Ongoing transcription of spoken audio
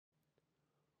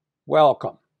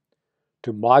Welcome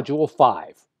to Module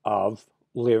 5 of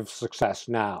Live Success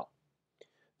Now.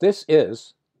 This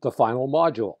is the final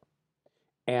module,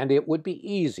 and it would be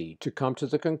easy to come to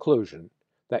the conclusion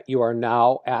that you are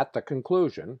now at the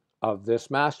conclusion of this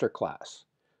masterclass,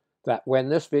 that when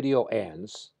this video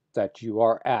ends, that you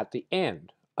are at the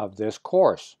end of this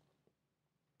course.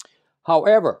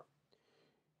 However,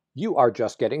 you are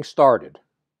just getting started.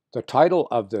 The title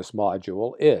of this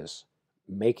module is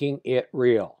Making It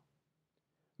Real.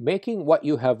 Making what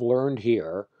you have learned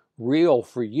here real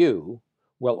for you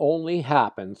will only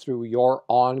happen through your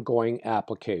ongoing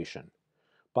application,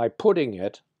 by putting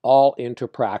it all into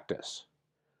practice.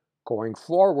 Going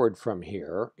forward from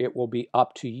here, it will be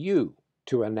up to you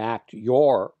to enact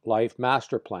your life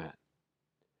master plan.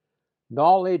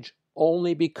 Knowledge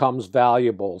only becomes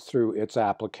valuable through its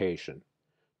application.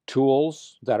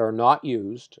 Tools that are not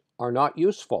used are not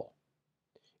useful.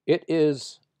 It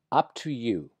is up to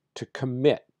you to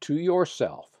commit to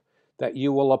yourself that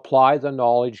you will apply the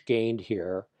knowledge gained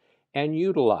here and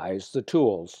utilize the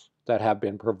tools that have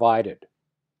been provided.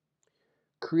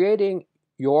 Creating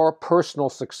your personal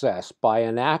success by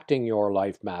enacting your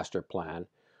life master plan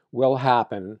will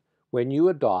happen when you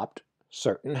adopt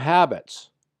certain habits.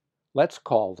 Let's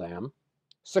call them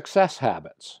success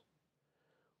habits.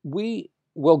 We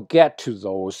will get to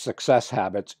those success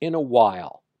habits in a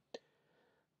while.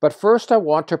 But first, I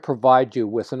want to provide you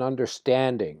with an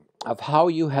understanding of how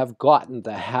you have gotten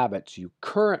the habits you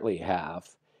currently have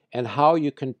and how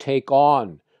you can take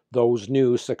on those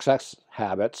new success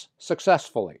habits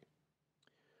successfully.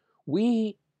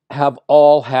 We have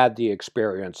all had the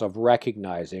experience of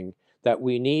recognizing that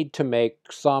we need to make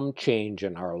some change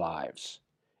in our lives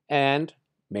and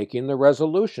making the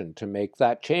resolution to make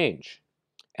that change,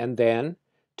 and then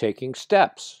taking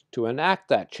steps to enact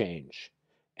that change,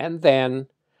 and then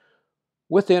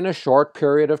within a short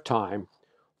period of time,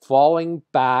 falling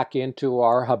back into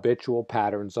our habitual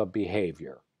patterns of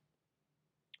behavior.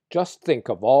 Just think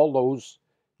of all those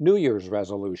New Year's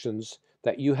resolutions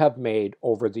that you have made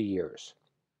over the years.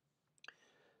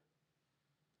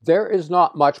 There is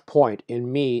not much point in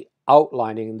me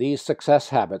outlining these success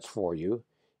habits for you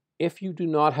if you do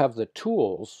not have the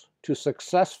tools to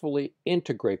successfully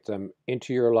integrate them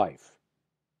into your life.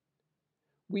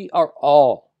 We are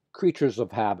all creatures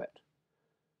of habit.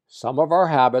 Some of our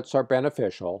habits are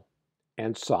beneficial,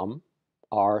 and some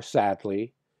are,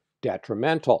 sadly,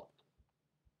 detrimental.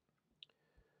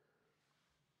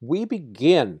 We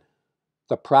begin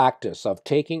the practice of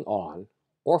taking on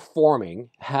or forming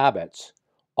habits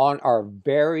on our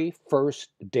very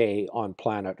first day on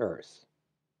planet Earth.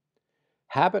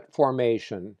 Habit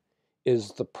formation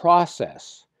is the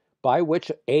process by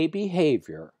which a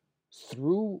behavior,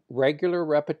 through regular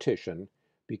repetition,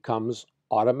 becomes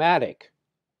automatic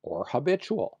or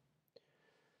habitual.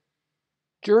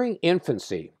 During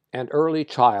infancy and early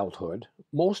childhood,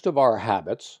 most of our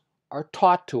habits are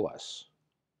taught to us.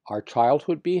 Our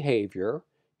childhood behavior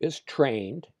is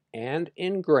trained and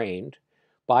ingrained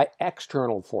by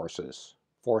external forces,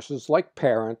 forces like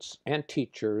parents and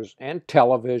teachers and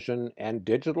television and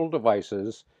digital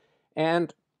devices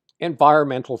and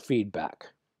environmental feedback.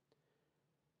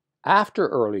 After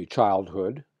early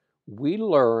childhood, we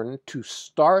learn to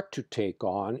start to take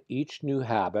on each new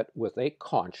habit with a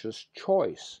conscious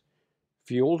choice,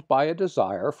 fueled by a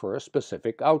desire for a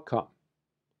specific outcome.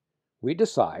 We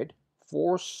decide,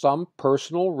 for some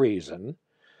personal reason,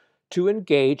 to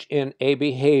engage in a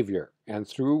behavior and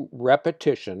through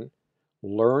repetition,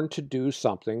 learn to do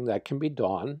something that can be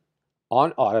done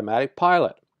on automatic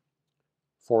pilot.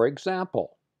 For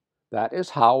example, that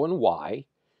is how and why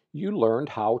you learned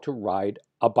how to ride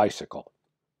a bicycle.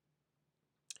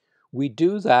 We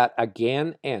do that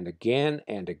again and again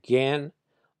and again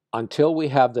until we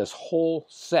have this whole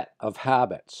set of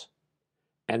habits.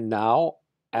 And now,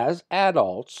 as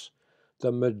adults,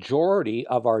 the majority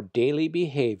of our daily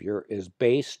behavior is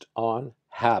based on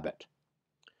habit.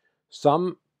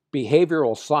 Some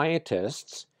behavioral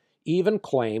scientists even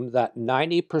claim that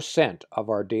 90% of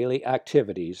our daily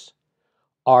activities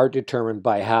are determined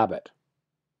by habit.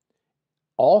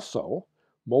 Also,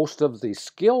 most of the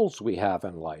skills we have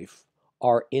in life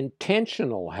are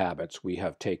intentional habits we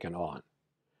have taken on.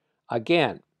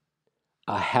 Again,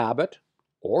 a habit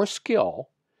or skill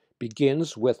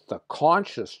begins with the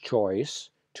conscious choice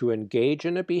to engage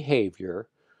in a behavior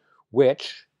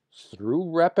which,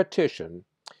 through repetition,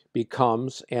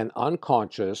 becomes an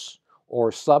unconscious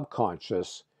or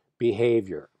subconscious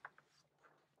behavior.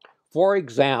 For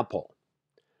example,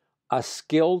 a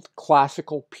skilled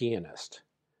classical pianist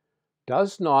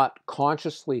does not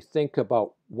consciously think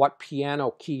about what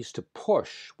piano keys to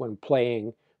push when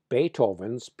playing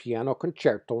Beethoven's Piano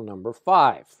Concerto No.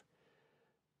 5.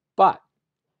 But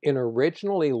in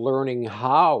originally learning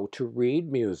how to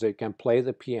read music and play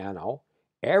the piano,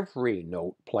 every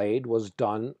note played was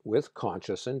done with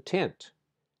conscious intent.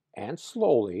 And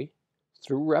slowly,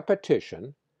 through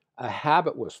repetition, a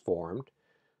habit was formed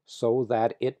so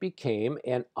that it became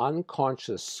an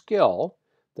unconscious skill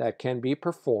that can be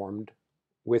performed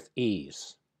with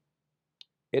ease.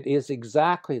 It is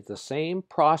exactly the same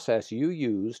process you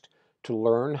used to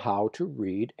learn how to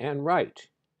read and write.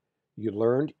 You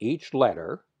learned each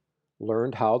letter,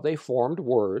 learned how they formed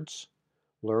words,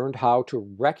 learned how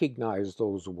to recognize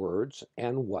those words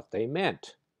and what they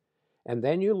meant. And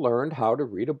then you learned how to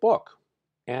read a book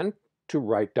and to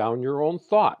write down your own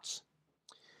thoughts.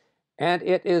 And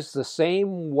it is the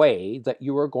same way that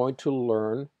you are going to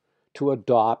learn to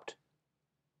adopt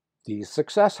these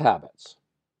success habits,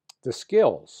 the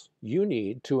skills you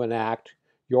need to enact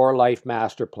your life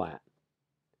master plan.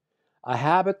 A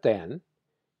habit, then,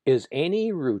 is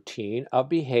any routine of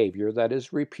behavior that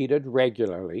is repeated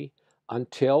regularly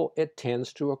until it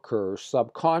tends to occur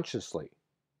subconsciously.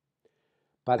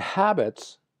 But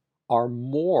habits are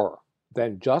more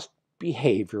than just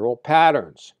behavioral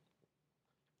patterns.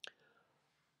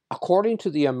 According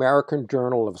to the American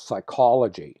Journal of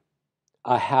Psychology,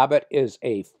 a habit is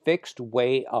a fixed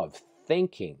way of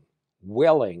thinking,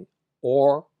 willing,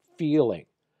 or feeling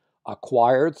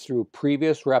acquired through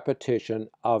previous repetition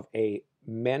of a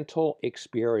mental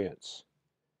experience.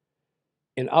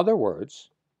 In other words,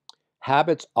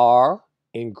 habits are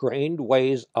ingrained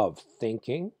ways of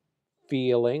thinking,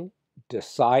 feeling,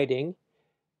 deciding,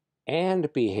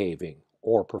 and behaving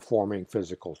or performing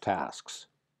physical tasks.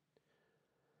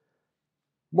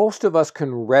 Most of us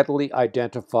can readily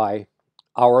identify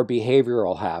our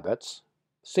behavioral habits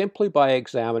simply by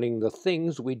examining the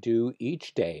things we do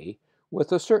each day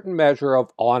with a certain measure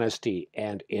of honesty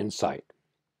and insight.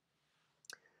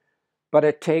 But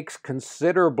it takes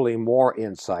considerably more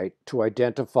insight to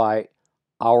identify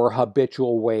our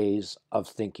habitual ways of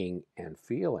thinking and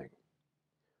feeling.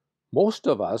 Most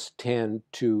of us tend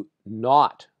to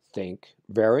not think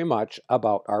very much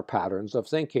about our patterns of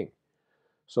thinking.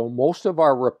 So most of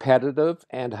our repetitive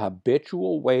and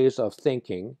habitual ways of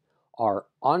thinking are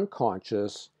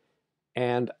unconscious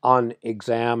and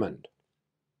unexamined.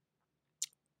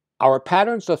 Our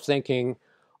patterns of thinking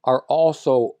are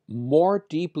also more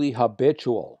deeply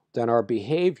habitual than our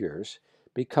behaviors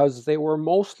because they were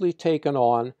mostly taken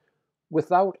on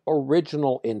without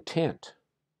original intent.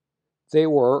 They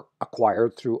were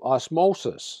acquired through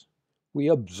osmosis. We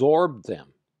absorbed them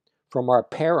from our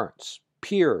parents,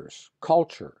 peers,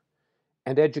 culture,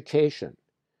 and education.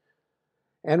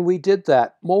 And we did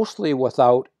that mostly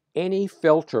without any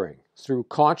filtering through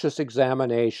conscious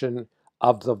examination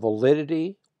of the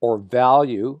validity or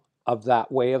value of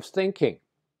that way of thinking.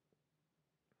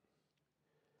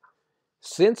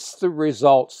 Since the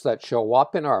results that show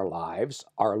up in our lives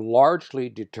are largely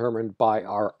determined by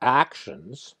our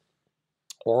actions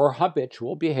or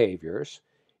habitual behaviors,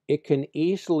 it can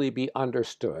easily be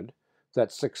understood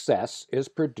that success is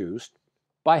produced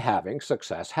by having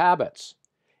success habits.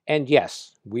 And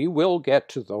yes, we will get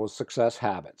to those success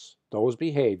habits, those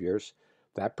behaviors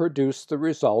that produce the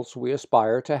results we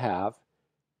aspire to have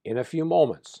in a few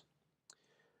moments.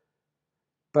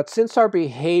 But since our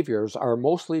behaviors are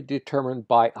mostly determined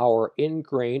by our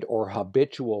ingrained or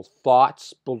habitual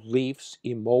thoughts, beliefs,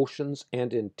 emotions,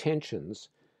 and intentions,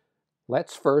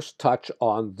 let's first touch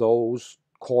on those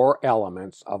core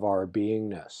elements of our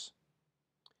beingness.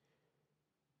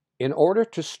 In order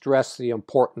to stress the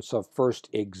importance of first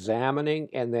examining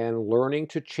and then learning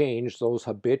to change those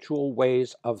habitual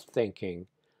ways of thinking,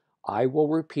 I will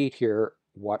repeat here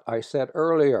what I said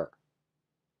earlier.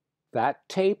 That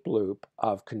tape loop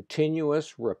of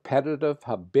continuous, repetitive,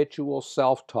 habitual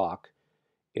self-talk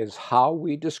is how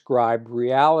we describe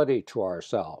reality to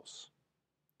ourselves.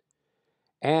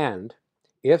 And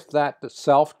if that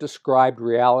self-described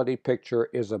reality picture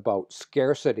is about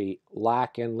scarcity,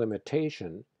 lack, and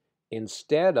limitation,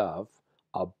 instead of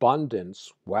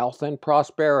abundance, wealth, and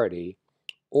prosperity,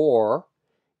 or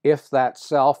if that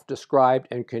self-described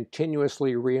and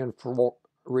continuously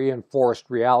reinforced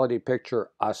reality picture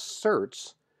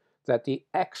asserts that the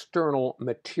external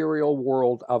material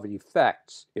world of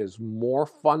effects is more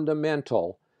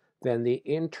fundamental than the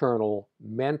internal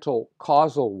mental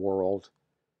causal world,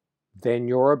 then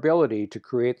your ability to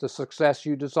create the success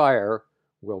you desire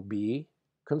will be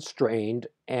constrained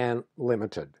and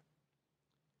limited.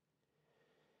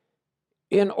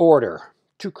 In order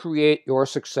to create your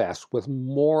success with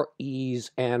more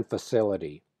ease and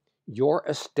facility, your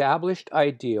established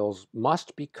ideals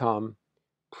must become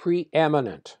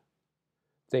preeminent.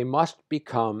 They must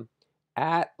become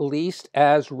at least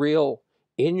as real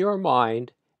in your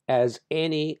mind as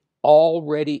any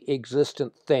already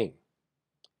existent thing.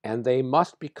 And they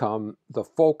must become the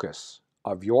focus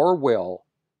of your will,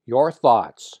 your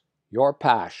thoughts, your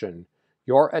passion,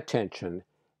 your attention,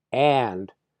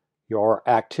 and your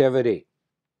activity.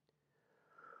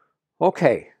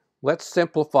 Okay, let's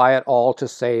simplify it all to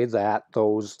say that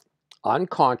those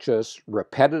unconscious,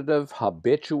 repetitive,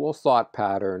 habitual thought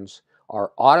patterns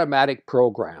are automatic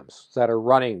programs that are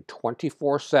running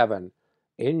 24/7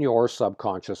 in your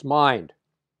subconscious mind.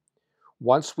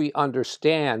 Once we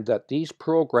understand that these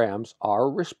programs are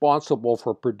responsible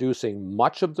for producing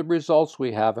much of the results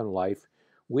we have in life,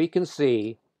 we can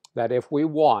see that if we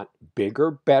want bigger,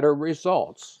 better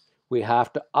results, we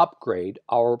have to upgrade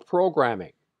our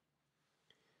programming.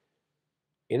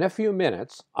 In a few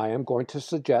minutes, I am going to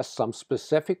suggest some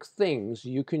specific things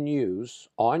you can use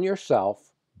on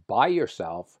yourself, by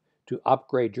yourself, to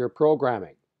upgrade your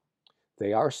programming.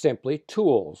 They are simply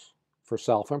tools for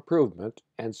self-improvement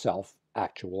and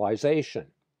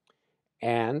self-actualization.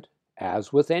 And,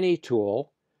 as with any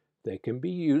tool, they can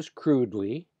be used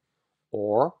crudely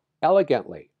or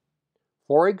elegantly.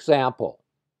 For example,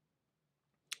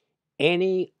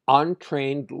 any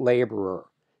untrained laborer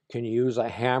can use a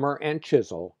hammer and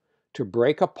chisel to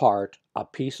break apart a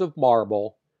piece of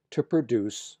marble to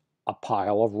produce a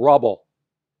pile of rubble.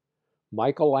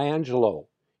 Michelangelo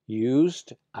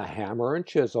used a hammer and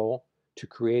chisel to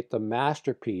create the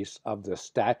masterpiece of the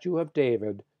Statue of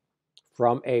David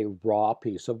from a raw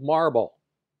piece of marble.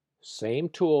 Same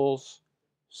tools,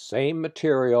 same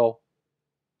material,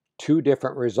 two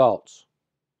different results.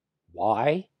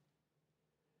 Why?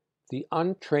 The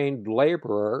untrained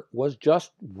laborer was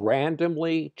just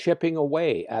randomly chipping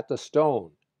away at the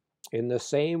stone in the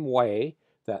same way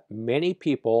that many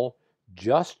people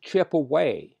just chip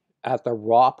away at the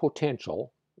raw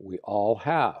potential we all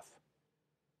have.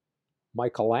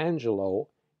 Michelangelo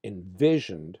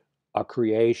envisioned a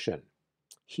creation.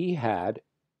 He had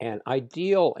an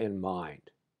ideal in mind.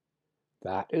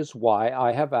 That is why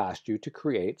I have asked you to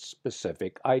create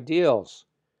specific ideals,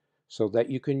 so that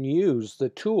you can use the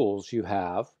tools you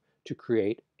have to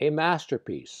create a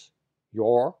masterpiece,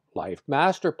 your life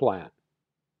master plan.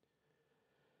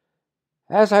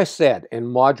 As I said in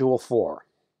Module 4,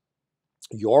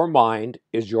 your mind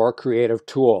is your creative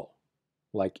tool.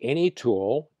 Like any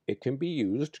tool, it can be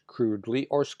used crudely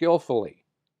or skillfully.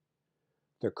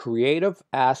 The creative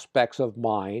aspects of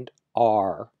mind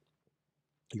are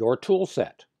your tool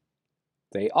set.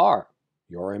 They are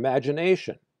your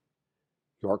imagination,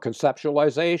 your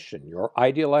conceptualization, your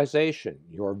idealization,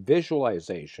 your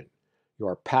visualization,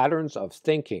 your patterns of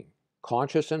thinking,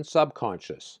 conscious and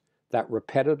subconscious, that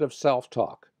repetitive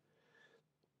self-talk.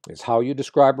 It's how you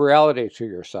describe reality to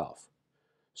yourself.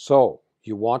 So,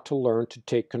 you want to learn to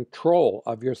take control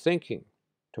of your thinking,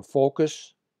 to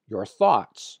focus your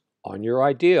thoughts on your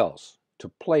ideals, to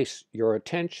place your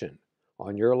attention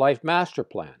on your life master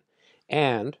plan,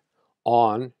 and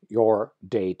on your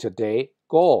day-to-day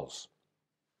goals.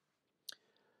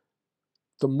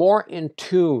 The more in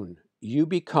tune you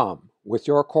become with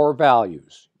your core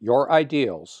values, your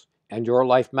ideals, and your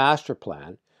life master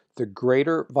plan, the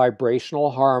greater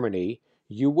vibrational harmony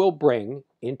you will bring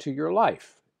into your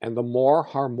life, and the more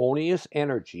harmonious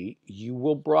energy you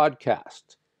will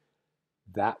broadcast.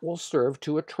 That will serve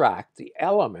to attract the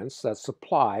elements that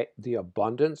supply the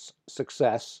abundance,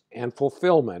 success, and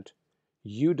fulfillment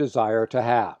you desire to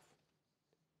have.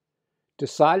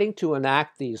 Deciding to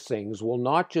enact these things will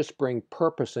not just bring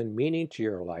purpose and meaning to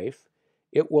your life,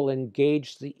 it will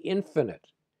engage the infinite,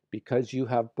 because you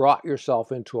have brought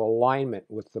yourself into alignment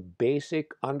with the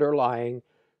basic underlying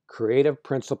creative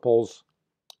principles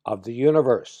of the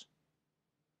universe.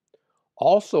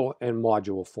 Also in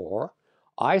Module 4,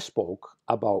 I spoke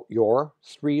about your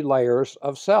 3 layers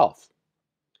of self.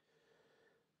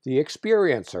 The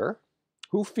experiencer,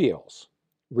 who feels,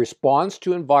 responds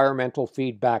to environmental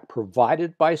feedback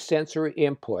provided by sensory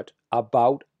input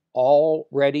about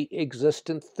already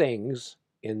existent things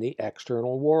in the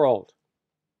external world.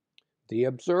 The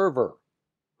observer,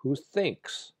 who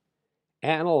thinks,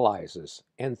 analyzes,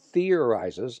 and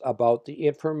theorizes about the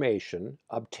information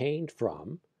obtained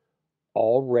from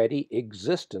already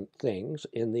existent things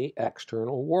in the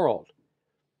external world.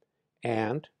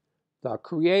 And the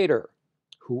creator,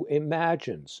 who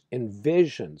imagines,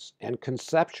 envisions, and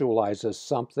conceptualizes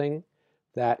something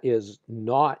that is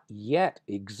not yet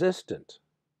existent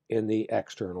in the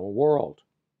external world.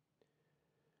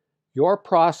 Your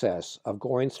process of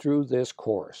going through this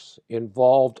course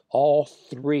involved all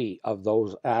 3 of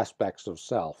those aspects of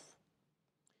self.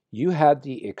 You had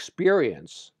the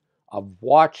experience of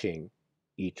watching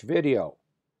each video,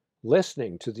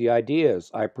 listening to the ideas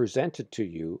I presented to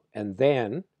you, and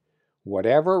then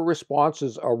whatever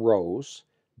responses arose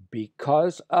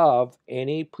because of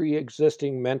any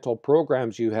pre-existing mental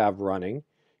programs you have running,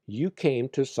 you came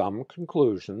to some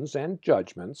conclusions and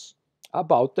judgments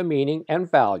about the meaning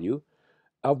and value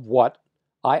of what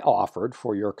I offered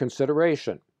for your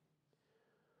consideration.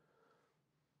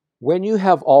 When you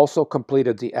have also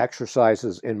completed the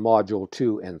exercises in Module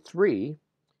 2 and 3,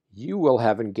 you will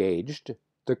have engaged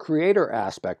the creator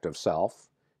aspect of self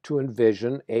to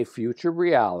envision a future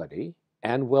reality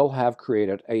and will have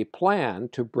created a plan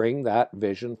to bring that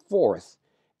vision forth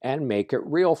and make it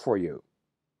real for you.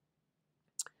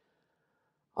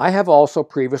 I have also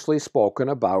previously spoken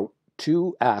about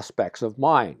two aspects of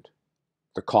mind,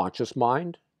 the conscious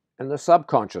mind and the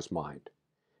subconscious mind.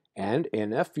 And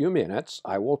in a few minutes,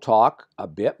 I will talk a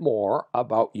bit more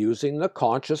about using the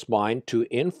conscious mind to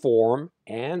inform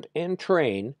and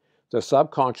entrain the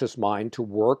subconscious mind to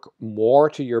work more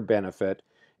to your benefit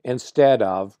instead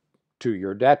of to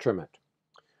your detriment.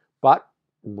 But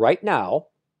right now,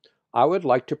 I would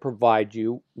like to provide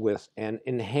you with an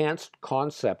enhanced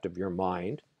concept of your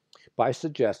mind by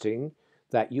suggesting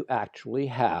that you actually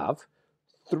have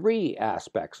three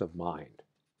aspects of mind.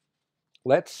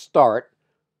 Let's start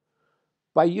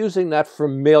by using that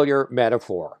familiar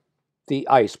metaphor, the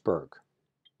iceberg.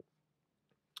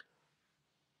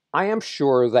 I am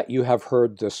sure that you have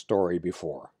heard this story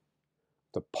before.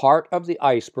 The part of the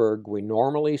iceberg we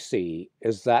normally see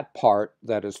is that part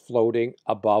that is floating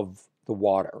above the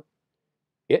water.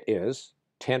 It is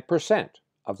 10%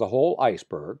 of the whole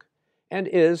iceberg and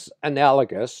is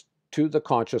analogous to the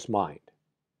conscious mind.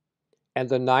 And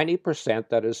the 90%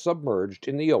 that is submerged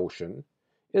in the ocean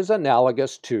is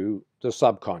analogous to the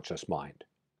subconscious mind.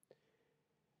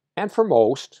 And for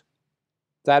most,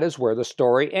 that is where the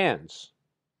story ends,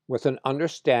 with an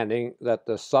understanding that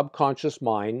the subconscious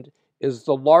mind is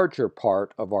the larger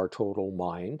part of our total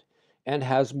mind and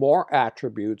has more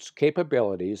attributes,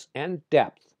 capabilities, and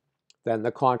depth than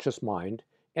the conscious mind,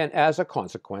 and as a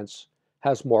consequence,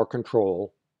 has more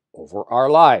control over our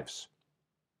lives.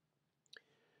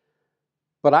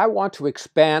 But I want to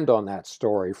expand on that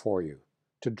story for you,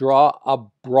 to draw a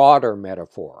broader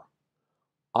metaphor.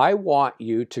 I want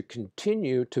you to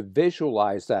continue to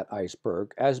visualize that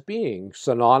iceberg as being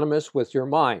synonymous with your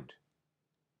mind.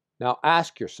 Now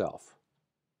ask yourself,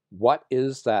 what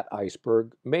is that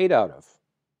iceberg made out of?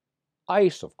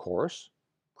 Ice, of course,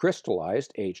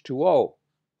 crystallized H2O,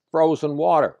 frozen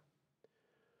water.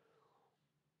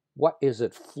 What is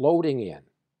it floating in?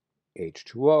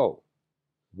 H2O,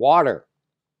 water.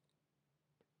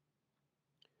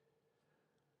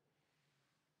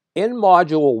 In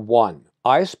Module 1,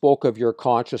 I spoke of your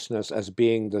consciousness as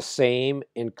being the same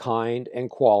in kind and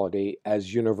quality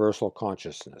as universal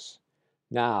consciousness.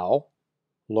 Now,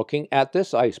 looking at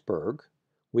this iceberg,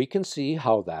 we can see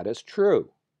how that is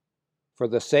true. For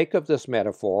the sake of this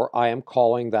metaphor, I am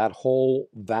calling that whole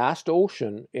vast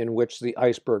ocean in which the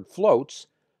iceberg floats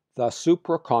the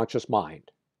supraconscious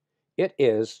mind. It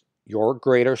is your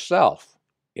greater self.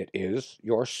 It is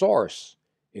your source.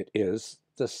 It is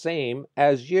the same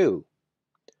as you.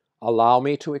 Allow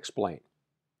me to explain.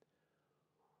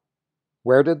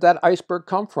 Where did that iceberg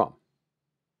come from?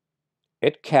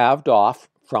 It calved off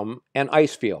from an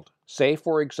ice field. Say,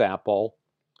 for example,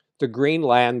 the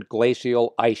Greenland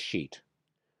glacial ice sheet.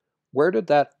 Where did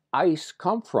that ice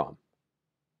come from?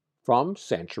 From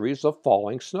centuries of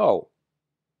falling snow.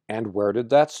 And where did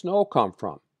that snow come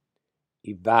from?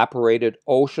 Evaporated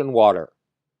ocean water.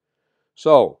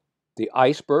 So, the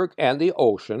iceberg and the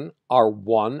ocean are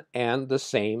one and the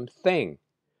same thing.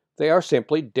 They are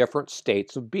simply different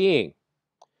states of being.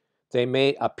 They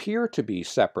may appear to be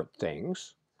separate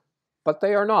things, but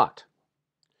they are not.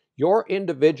 Your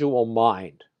individual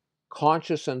mind,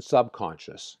 conscious and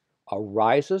subconscious,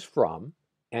 arises from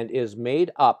and is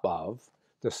made up of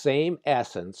the same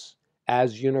essence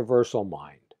as universal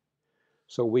mind.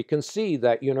 So we can see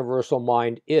that universal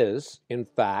mind is, in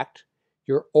fact,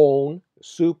 your own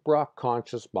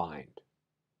supraconscious mind.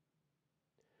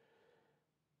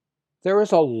 There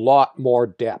is a lot more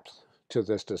depth to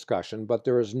this discussion, but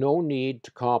there is no need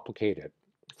to complicate it.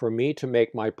 For me to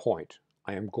make my point,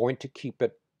 I am going to keep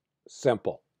it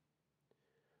simple.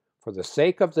 For the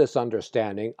sake of this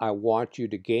understanding, I want you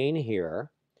to gain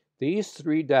here, these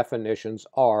three definitions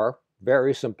are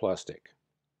very simplistic.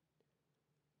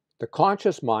 The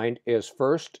conscious mind is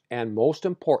first and most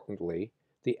importantly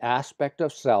the aspect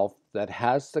of self that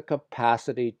has the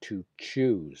capacity to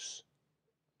choose.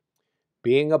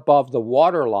 Being above the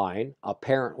waterline,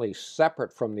 apparently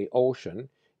separate from the ocean,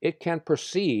 it can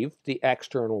perceive the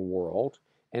external world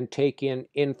and take in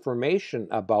information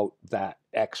about that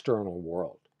external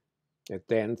world. It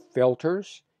then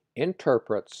filters,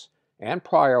 interprets, and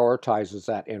prioritizes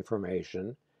that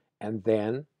information, and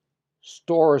then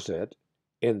stores it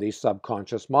in the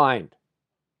subconscious mind.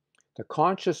 The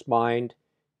conscious mind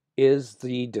is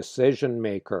the decision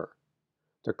maker.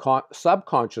 The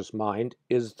subconscious mind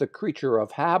is the creature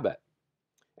of habit,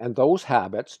 and those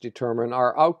habits determine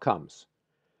our outcomes.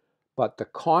 But the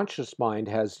conscious mind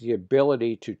has the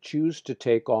ability to choose to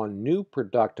take on new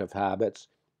productive habits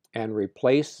and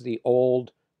replace the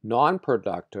old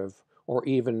non-productive or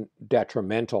even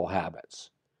detrimental habits.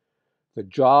 The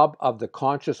job of the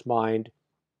conscious mind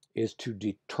is to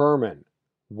determine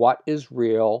what is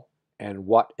real and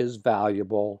what is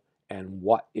valuable and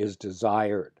what is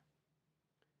desired.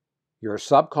 Your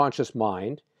subconscious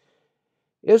mind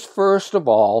is, first of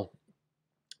all,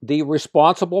 the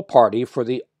responsible party for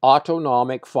the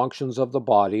autonomic functions of the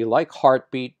body like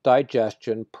heartbeat,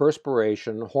 digestion,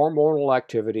 perspiration, hormonal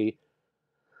activity,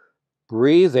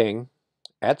 breathing,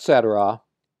 etc.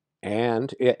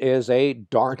 And it is a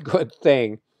darn good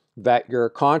thing that your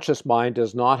conscious mind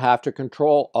does not have to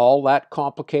control all that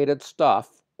complicated stuff,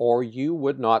 or you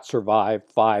would not survive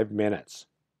 5 minutes.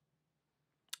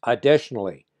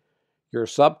 Additionally, your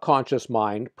subconscious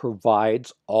mind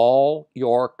provides all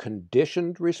your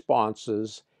conditioned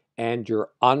responses and your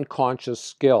unconscious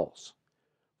skills.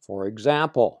 For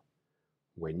example,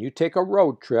 when you take a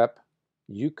road trip,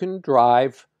 you can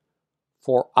drive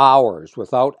for hours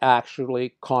without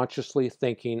actually consciously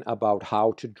thinking about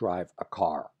how to drive a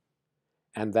car.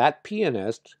 And that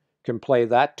pianist can play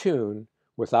that tune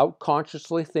without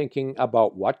consciously thinking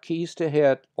about what keys to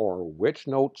hit or which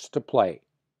notes to play.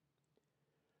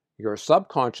 Your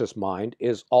subconscious mind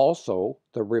is also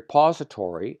the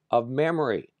repository of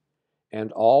memory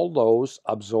and all those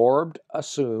absorbed,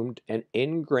 assumed, and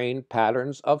ingrained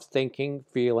patterns of thinking,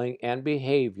 feeling, and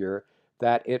behavior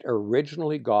that it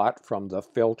originally got from the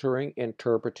filtering,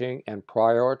 interpreting, and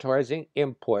prioritizing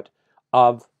input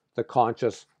of the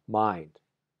conscious mind.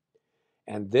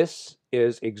 And this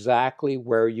is exactly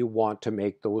where you want to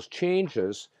make those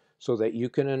changes so that you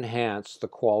can enhance the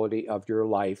quality of your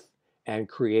life and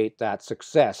create that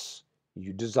success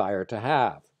you desire to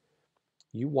have.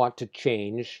 You want to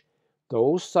change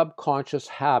those subconscious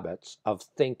habits of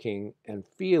thinking and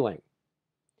feeling.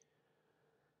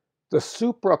 The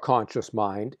supraconscious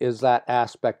mind is that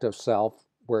aspect of self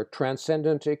where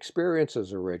transcendent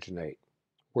experiences originate,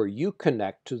 where you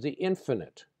connect to the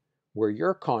infinite, where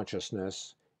your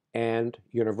consciousness and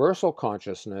universal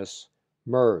consciousness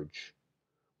merge,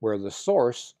 where the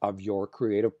source of your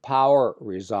creative power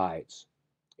resides.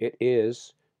 It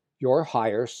is your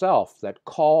higher self that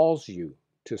calls you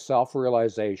to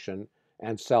self-realization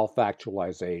and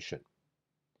self-actualization.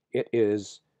 It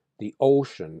is the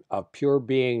ocean of pure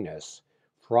beingness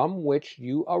from which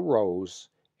you arose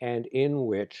and in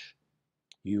which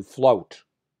you float.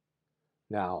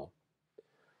 Now,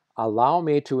 allow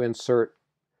me to insert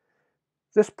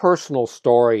this personal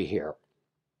story here.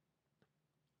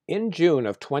 In June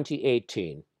of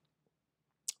 2018,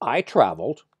 I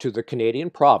traveled to the Canadian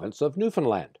province of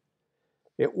Newfoundland.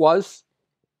 It was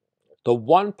the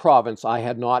one province I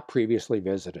had not previously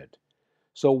visited.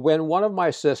 So when one of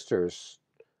my sisters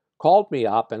called me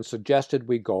up and suggested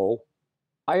we go,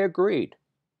 I agreed.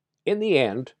 In the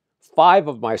end, 5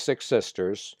 of my 6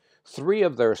 sisters, 3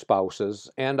 of their spouses,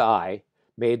 and I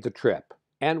made the trip,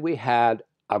 and we had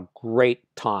a great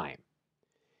time.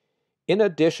 In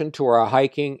addition to our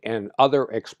hiking and other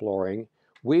exploring,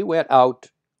 we went out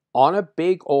on a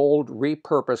big old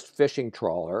repurposed fishing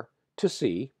trawler to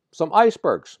see some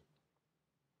icebergs.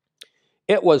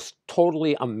 It was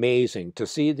totally amazing to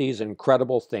see these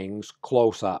incredible things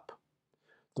close up.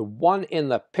 The one in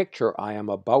the picture I am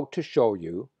about to show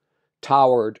you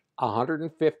towered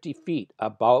 150 feet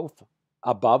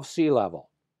above sea level.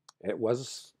 It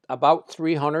was about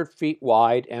 300 feet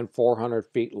wide and 400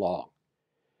 feet long.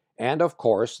 And of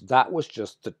course, that was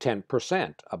just the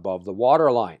 10% above the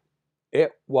waterline.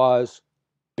 It was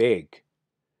big.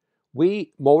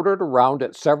 We motored around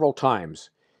it several times,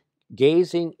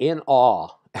 gazing in awe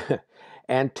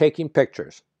and taking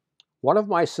pictures. One of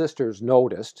my sisters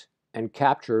noticed and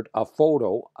captured a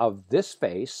photo of this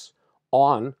face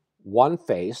on one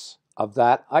face of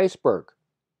that iceberg.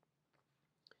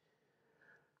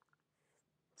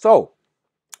 So,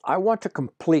 I want to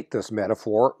complete this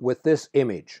metaphor with this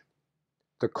image.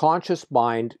 The conscious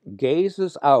mind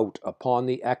gazes out upon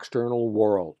the external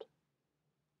world.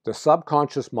 The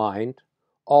subconscious mind,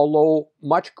 although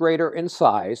much greater in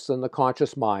size than the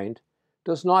conscious mind,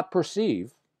 does not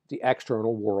perceive the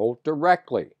external world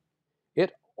directly.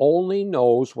 It only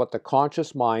knows what the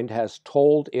conscious mind has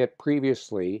told it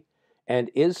previously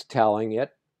and is telling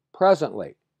it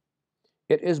presently.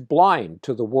 It is blind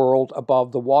to the world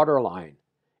above the waterline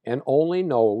and only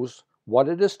knows what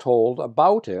it is told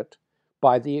about it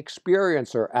by the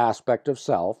experiencer aspect of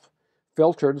self,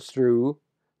 filtered through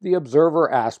the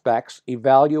observer aspects,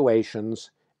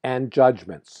 evaluations, and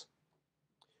judgments.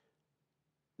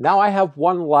 Now I have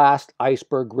one last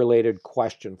iceberg-related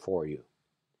question for you.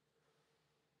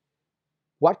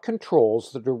 What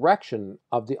controls the direction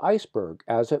of the iceberg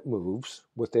as it moves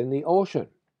within the ocean?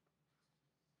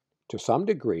 To some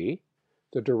degree,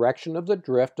 the direction of the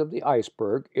drift of the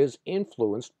iceberg is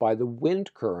influenced by the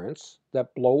wind currents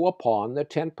that blow upon the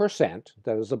 10%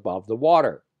 that is above the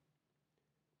water.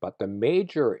 But the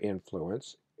major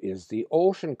influence is the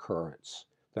ocean currents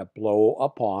that blow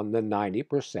upon the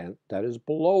 90% that is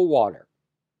below water.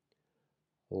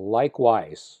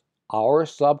 Likewise, our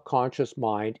subconscious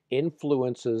mind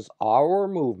influences our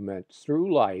movement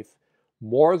through life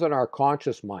more than our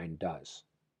conscious mind does.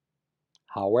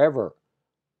 However,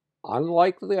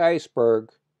 unlike the iceberg,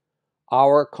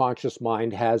 our conscious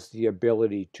mind has the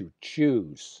ability to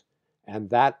choose, and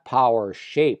that power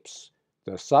shapes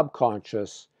the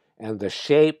subconscious, and the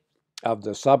shape of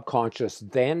the subconscious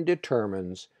then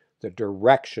determines the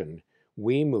direction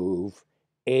we move,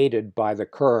 aided by the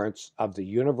currents of the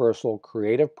universal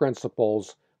creative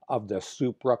principles of the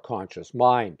supraconscious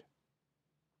mind.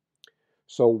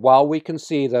 So while we can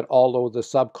see that although the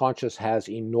subconscious has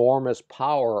enormous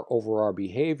power over our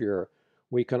behavior,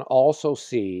 we can also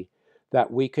see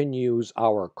that we can use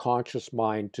our conscious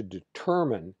mind to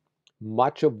determine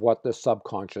much of what the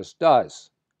subconscious does.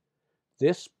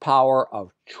 This power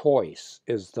of choice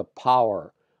is the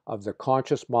power of the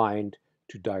conscious mind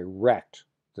to direct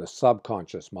the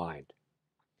subconscious mind.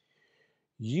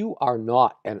 You are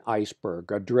not an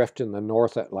iceberg adrift in the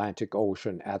North Atlantic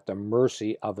Ocean at the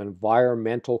mercy of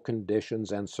environmental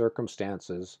conditions and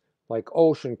circumstances like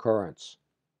ocean currents.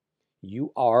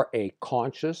 You are a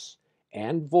conscious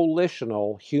and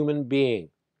volitional human being,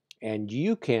 and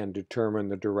you can determine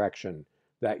the direction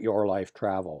that your life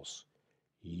travels.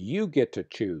 You get to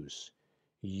choose.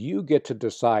 You get to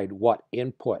decide what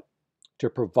input to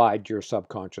provide your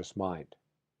subconscious mind.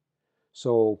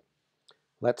 So,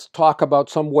 let's talk about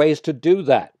some ways to do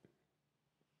that.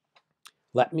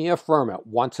 Let me affirm it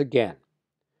once again.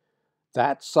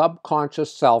 That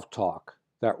subconscious self-talk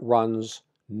that runs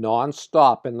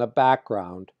non-stop in the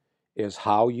background is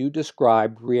how you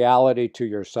describe reality to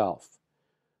yourself.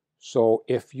 So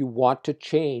if you want to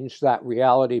change that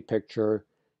reality picture,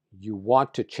 you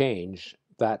want to change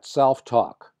that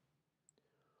self-talk.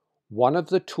 One of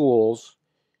the tools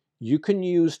you can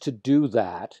use to do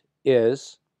that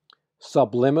is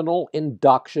subliminal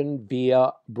induction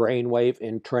via brainwave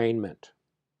entrainment.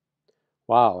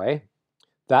 Wow, eh?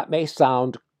 That may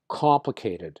sound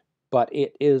complicated, but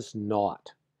it is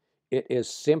not. It is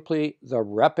simply the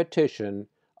repetition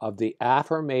of the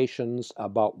affirmations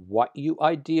about what you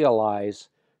idealize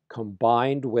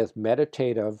combined with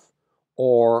meditative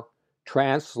or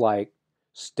trance-like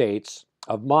states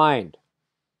of mind.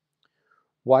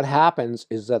 What happens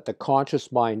is that the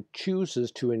conscious mind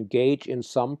chooses to engage in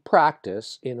some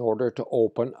practice in order to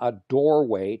open a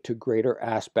doorway to greater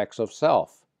aspects of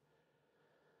self.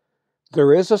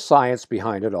 There is a science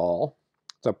behind it all,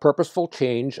 the purposeful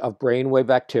change of brainwave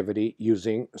activity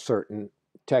using certain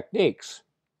techniques.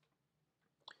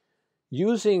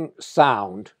 Using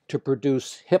sound to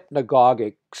produce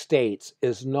hypnagogic states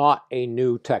is not a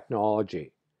new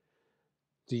technology.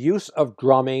 The use of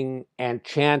drumming and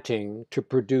chanting to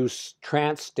produce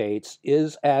trance states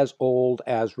is as old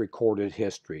as recorded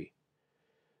history.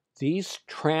 These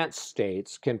trance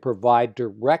states can provide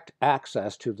direct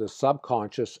access to the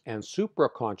subconscious and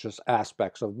supraconscious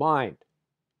aspects of mind.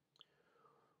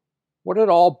 What it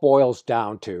all boils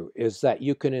down to is that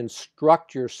you can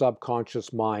instruct your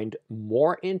subconscious mind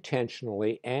more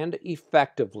intentionally and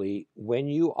effectively when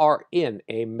you are in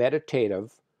a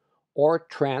meditative or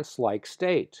trance-like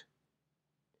state.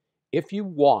 If you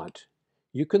want,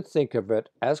 you can think of it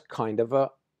as kind of a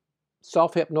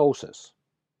self-hypnosis,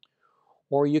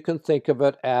 or you can think of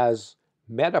it as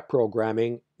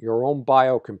metaprogramming your own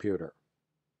biocomputer.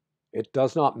 It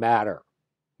does not matter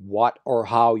what or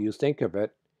how you think of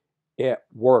it, it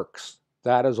works.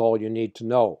 That is all you need to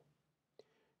know.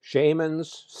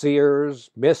 Shamans, seers,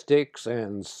 mystics,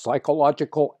 and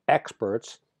psychological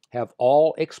experts have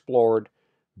all explored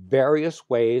various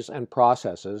ways and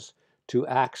processes to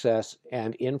access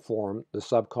and inform the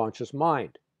subconscious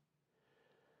mind.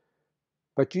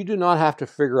 But you do not have to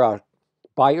figure out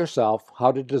by yourself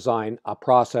how to design a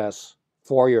process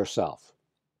for yourself.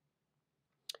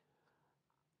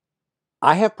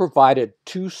 I have provided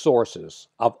 2 sources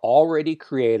of already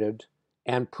created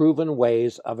and proven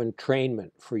ways of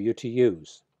entrainment for you to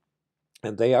use,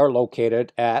 and they are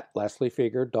located at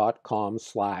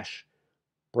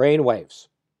lesliefeger.com/brainwaves.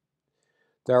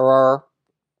 There are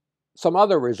some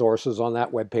other resources on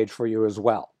that webpage for you as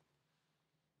well.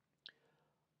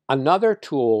 Another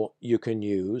tool you can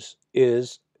use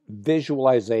is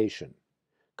visualization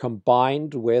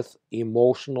combined with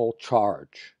emotional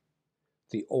charge.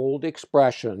 The old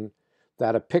expression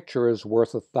that a picture is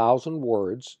worth 1,000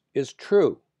 words is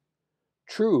true.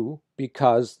 True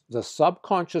because the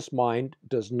subconscious mind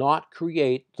does not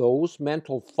create those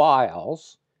mental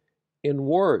files in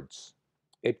words.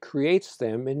 It creates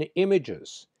them in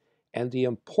images, and the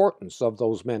importance of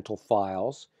those mental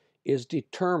files is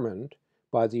determined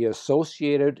by the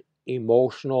associated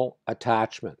emotional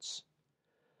attachments.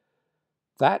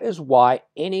 That is why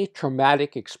any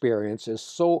traumatic experience is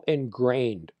so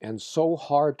ingrained and so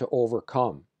hard to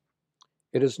overcome.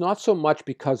 It is not so much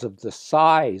because of the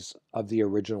size of the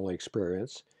original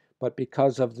experience, but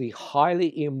because of the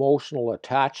highly emotional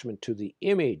attachment to the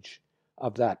image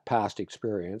of that past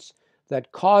experience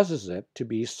that causes it to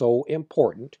be so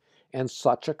important and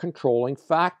such a controlling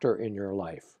factor in your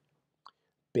life.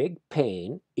 Big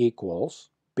pain equals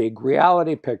big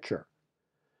reality picture.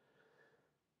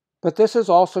 But this is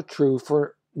also true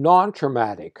for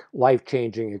non-traumatic,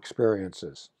 life-changing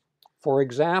experiences. For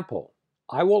example,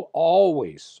 I will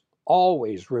always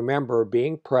remember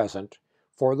being present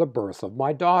for the birth of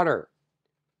my daughter.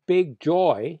 Big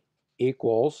joy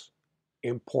equals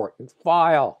important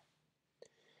file.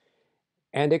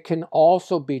 And it can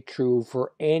also be true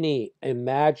for any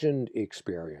imagined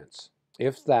experience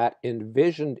if that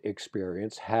envisioned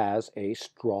experience has a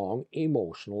strong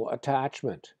emotional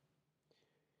attachment.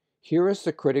 Here is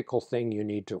the critical thing you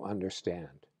need to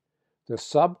understand. The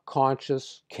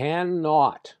subconscious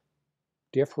cannot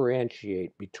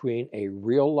differentiate between a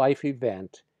real-life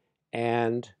event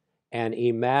and an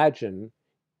imagined,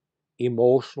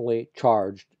 emotionally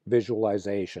charged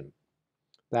visualization.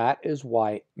 That is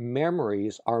why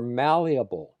memories are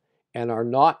malleable and are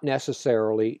not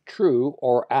necessarily true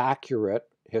or accurate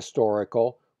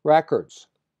historical records.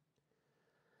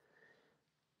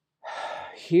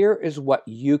 Here is what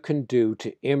you can do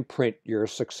to imprint your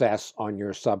success on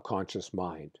your subconscious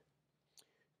mind.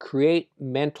 Create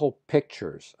mental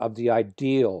pictures of the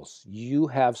ideals you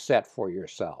have set for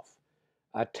yourself.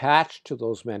 Attach to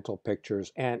those mental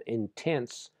pictures an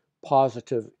intense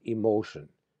positive emotion,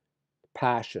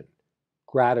 passion,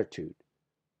 gratitude,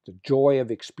 the joy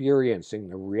of experiencing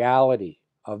the reality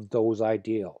of those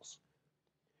ideals.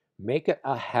 Make it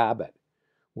a habit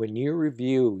when you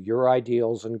review your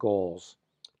ideals and goals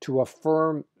to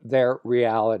affirm their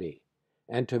reality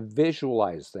and to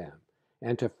visualize them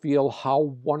and to feel how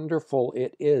wonderful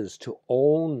it is to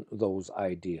own those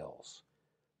ideals.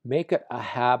 Make it a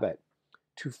habit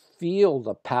to feel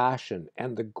the passion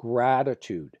and the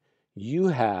gratitude you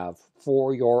have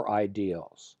for your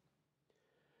ideals.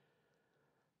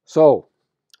 So,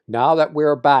 now that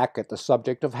we're back at the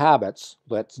subject of habits,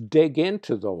 let's dig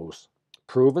into those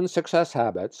proven success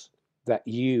habits that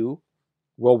you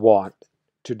will want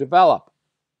to develop.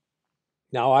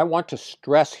 Now, I want to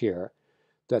stress here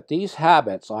that these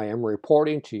habits I am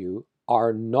reporting to you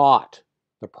are not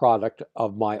the product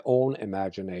of my own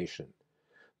imagination.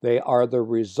 They are the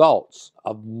results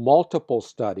of multiple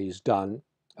studies done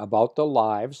about the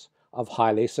lives of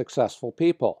highly successful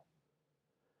people.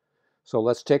 So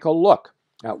let's take a look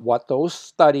at what those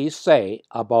studies say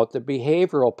about the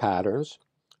behavioral patterns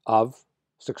of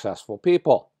successful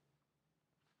people.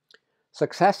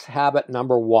 Success habit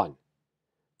number 1.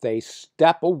 They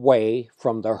step away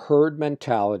from the herd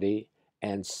mentality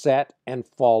and set and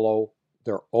follow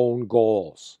their own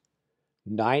goals.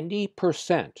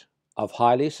 90% of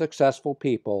highly successful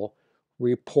people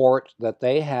report that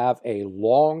they have a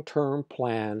long-term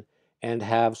plan and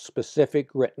have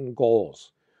specific written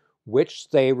goals, which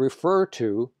they refer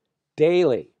to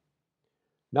daily.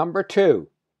 Number 2,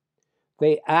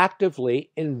 they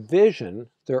actively envision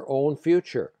their own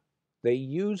future. They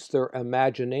use their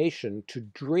imagination to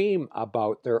dream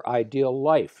about their ideal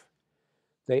life.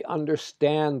 They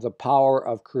understand the power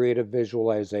of creative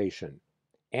visualization.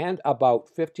 And about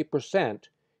 50%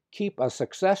 keep a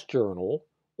success journal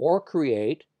or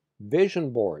create vision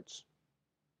boards.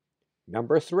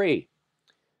 Number 3,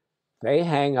 they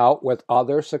hang out with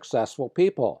other successful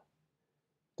people.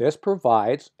 This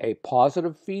provides a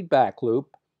positive feedback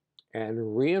loop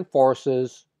and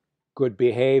reinforces good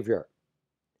behavior.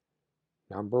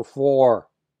 Number 4,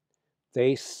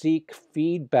 they seek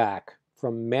feedback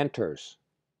from mentors.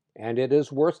 And it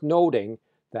is worth noting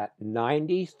that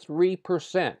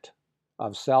 93%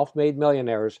 of self-made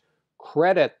millionaires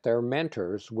credit their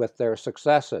mentors with their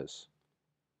successes.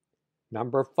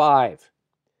 Number 5,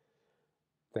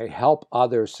 they help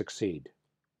others succeed.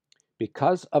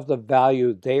 Because of the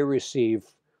value they receive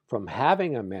from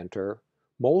having a mentor,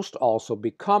 most also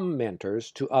become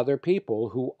mentors to other people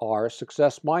who are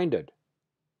success-minded.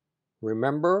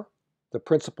 Remember the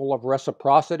principle of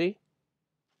reciprocity?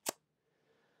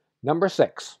 Number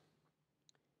 6,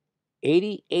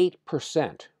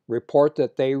 88% report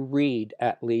that they read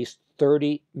at least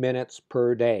 30 minutes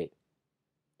per day.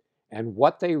 And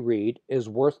what they read is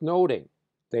worth noting.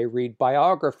 They read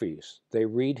biographies, they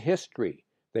read history,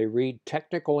 they read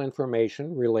technical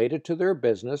information related to their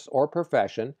business or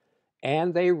profession,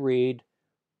 and they read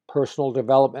personal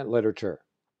development literature.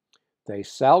 They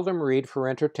seldom read for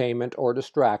entertainment or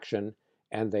distraction,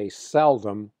 and they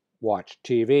seldom watch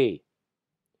TV.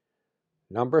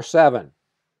 Number 7,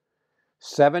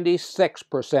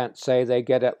 76% say they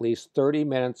get at least 30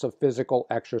 minutes of physical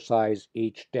exercise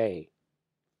each day.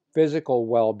 Physical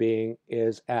well-being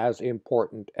is as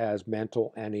important as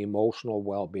mental and emotional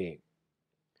well-being.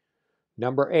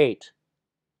 Number 8,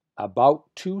 about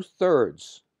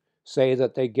 2/3 say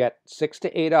that they get 6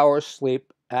 to 8 hours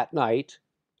sleep at night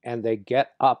and they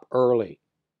get up early.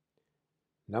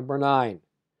 Number 9,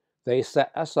 they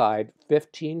set aside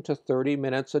 15 to 30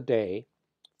 minutes a day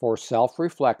for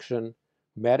self-reflection,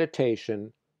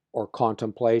 meditation, or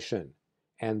contemplation,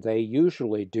 and they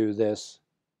usually do this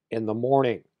in the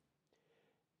morning.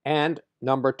 And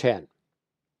number 10,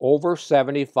 over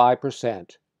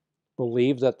 75%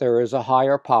 believe that there is a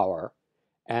higher power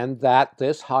and that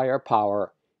this higher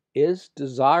power is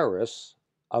desirous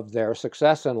of their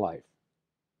success in life.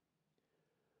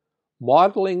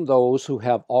 Modeling those who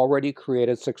have already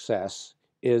created success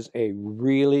is a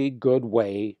really good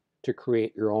way to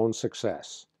create your own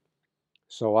success.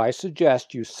 So I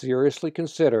suggest you seriously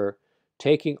consider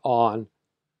taking on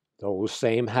those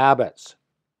same habits.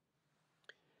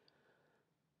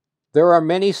 There are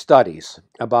many studies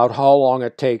about how long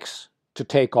it takes to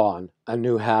take on a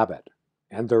new habit,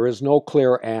 and there is no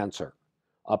clear answer.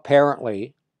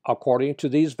 Apparently, according to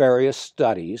these various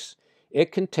studies,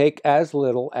 it can take as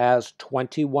little as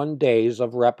 21 days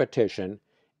of repetition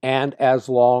and as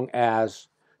long as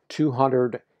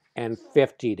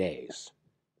 250 days.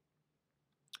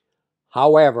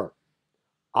 However,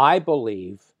 I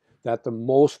believe that the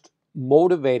most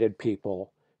motivated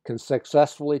people can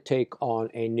successfully take on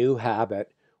a new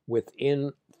habit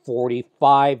within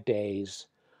 45 days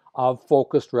of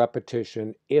focused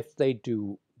repetition if they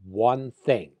do one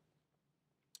thing.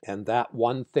 And that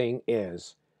one thing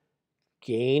is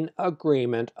gain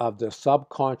agreement of the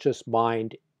subconscious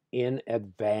mind in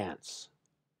advance.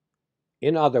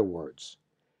 In other words,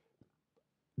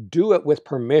 do it with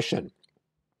permission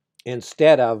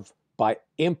instead of by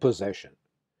imposition.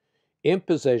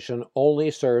 Imposition only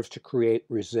serves to create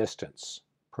resistance.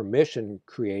 Permission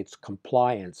creates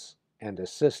compliance and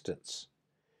assistance.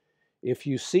 If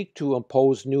you seek to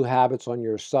impose new habits on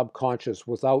your subconscious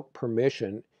without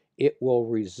permission, it will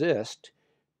resist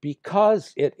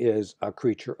because it is a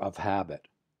creature of habit.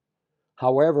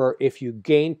 However, if you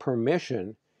gain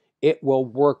permission, it will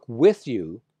work with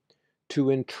you to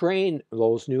entrain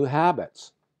those new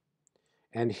habits.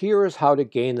 And here is how to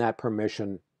gain that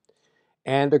permission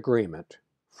and agreement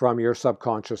from your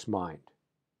subconscious mind.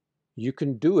 You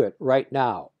can do it right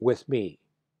now with me.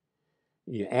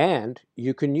 And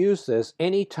you can use this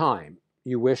anytime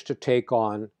you wish to take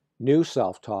on new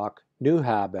self-talk, new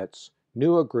habits,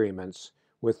 new agreements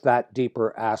with that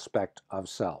deeper aspect of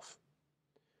self.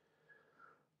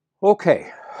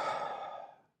 Okay,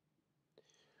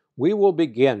 we will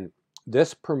begin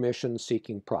this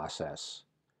permission-seeking process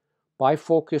by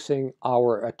focusing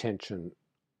our attention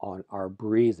on our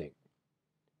breathing.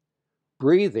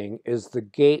 Breathing is the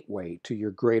gateway to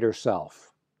your greater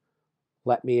self.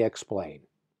 Let me explain.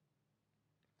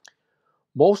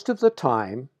 Most of the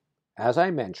time, as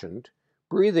I mentioned,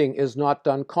 breathing is not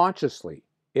done consciously.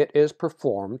 It is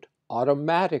performed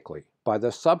automatically by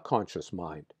the subconscious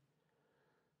mind.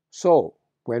 So,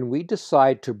 when we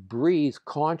decide to breathe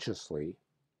consciously,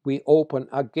 we open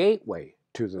a gateway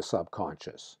to the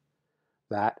subconscious.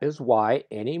 That is why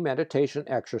any meditation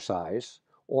exercise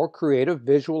or creative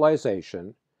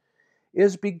visualization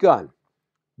is begun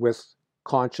with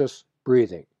conscious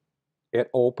breathing. It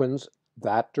opens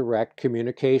that direct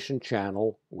communication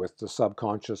channel with the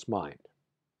subconscious mind.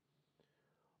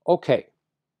 Okay,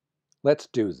 let's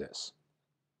do this.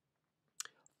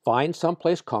 Find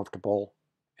someplace comfortable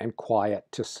and quiet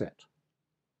to sit.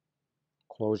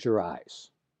 Close your eyes.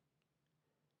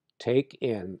 Take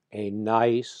in a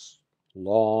nice,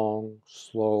 long,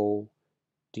 slow,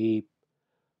 deep,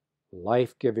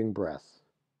 life-giving breath.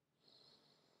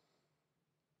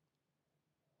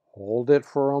 Hold it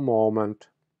for a moment,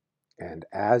 and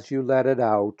as you let it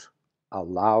out,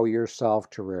 allow yourself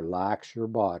to relax your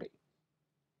body.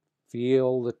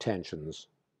 Feel the tensions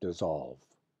dissolve.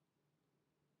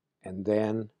 And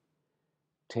then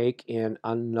take in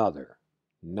another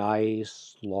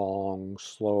nice, long,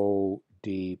 slow,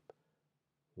 deep,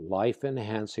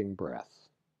 life-enhancing breath.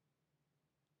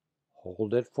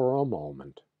 Hold it for a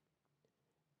moment,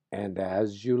 and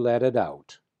as you let it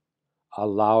out,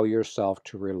 allow yourself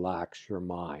to relax your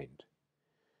mind.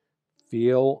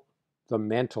 Feel the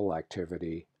mental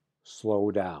activity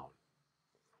slow down.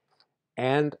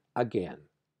 And again,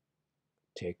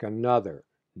 take another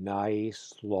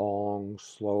nice, long,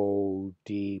 slow,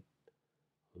 deep,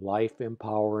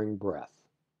 life-empowering breath.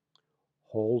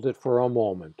 Hold it for a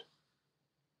moment,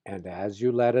 and as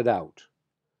you let it out,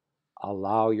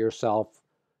 allow yourself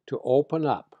to open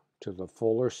up to the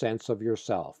fuller sense of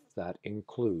yourself that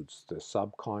includes the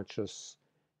subconscious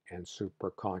and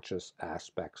superconscious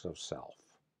aspects of self.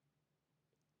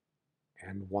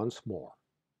 And once more,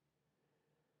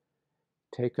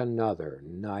 take another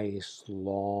nice,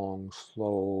 long,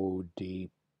 slow,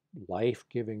 deep,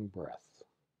 life-giving breath.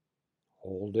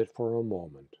 Hold it for a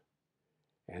moment,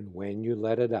 and when you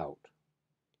let it out,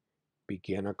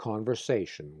 begin a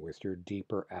conversation with your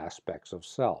deeper aspects of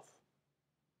self.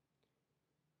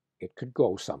 It could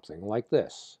go something like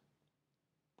this.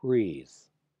 Breathe.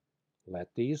 Let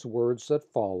these words that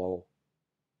follow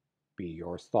be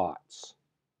your thoughts.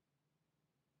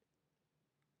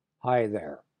 Hi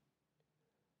there.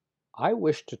 I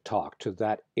wish to talk to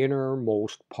that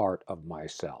innermost part of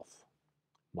myself,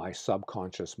 my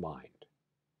subconscious mind.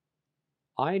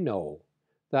 I know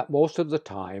that most of the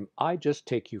time I just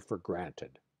take you for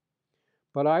granted,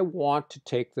 but I want to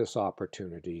take this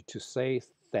opportunity to say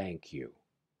thank you.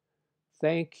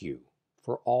 Thank you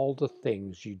for all the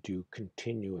things you do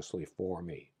continuously for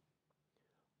me.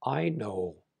 I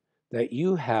know that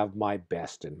you have my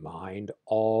best in mind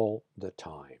all the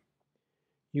time.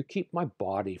 You keep my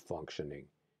body functioning.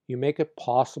 You make it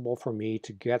possible for me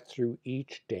to get through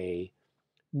each day,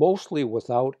 mostly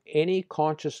without any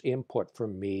conscious input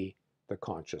from me, the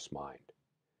conscious mind.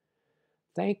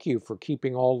 Thank you for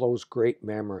keeping all those great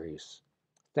memories.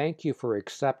 Thank you for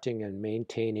accepting and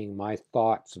maintaining my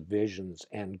thoughts, visions,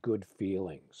 and good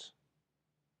feelings.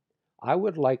 I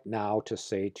would like now to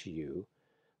say to you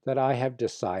that I have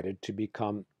decided to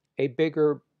become a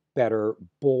bigger, better,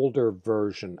 bolder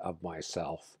version of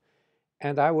myself,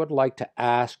 and I would like to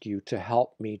ask you to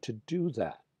help me to do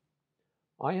that.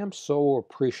 I am so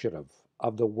appreciative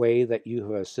of the way that you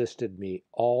have assisted me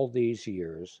all these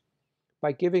years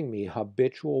by giving me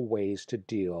habitual ways to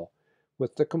deal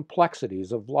with the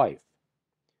complexities of life.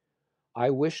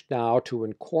 I wish now to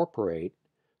incorporate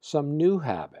some new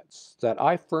habits that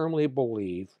I firmly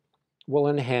believe will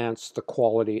enhance the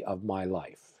quality of my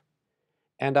life.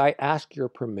 And I ask your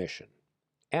permission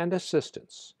and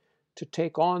assistance to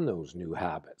take on those new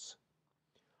habits.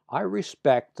 I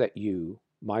respect that you,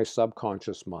 my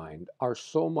subconscious mind, are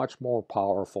so much more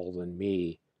powerful than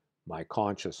me, my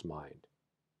conscious mind.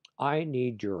 I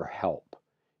need your help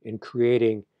in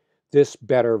creating this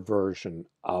better version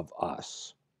of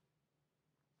us.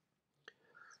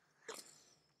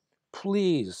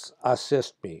 Please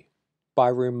assist me by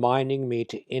reminding me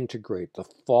to integrate the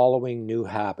following new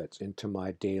habits into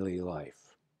my daily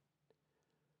life.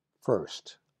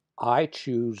 First, I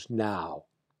choose now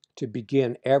to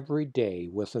begin every day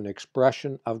with an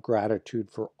expression of gratitude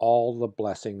for all the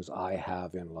blessings I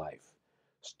have in life,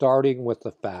 starting with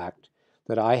the fact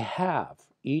that I have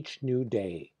each new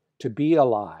day to be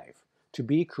alive, to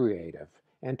be creative,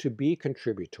 and to be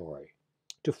contributory,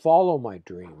 to follow my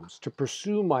dreams, to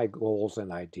pursue my goals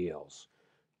and ideals,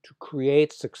 to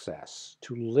create success,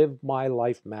 to live my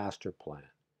life master plan.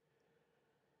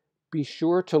 Be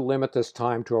sure to limit this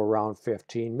time to around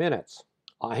 15 minutes.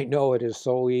 I know it is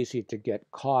so easy to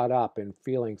get caught up in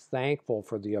feeling thankful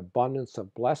for the abundance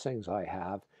of blessings I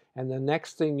have, and the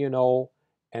next thing you know,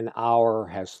 an hour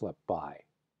has slipped by.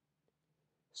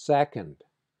 Second,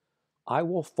 I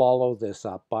will follow this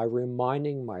up by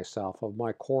reminding myself of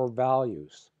my core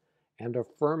values and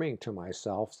affirming to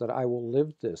myself that I will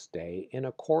live this day in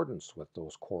accordance with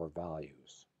those core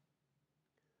values.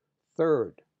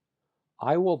 Third,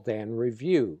 I will then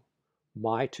review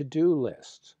my to-do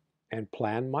list and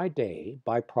plan my day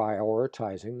by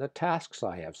prioritizing the tasks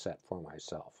I have set for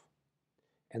myself.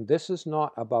 And this is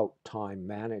not about time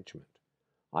management.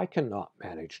 I cannot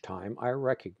manage time, I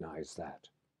recognize that.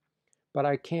 But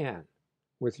I can,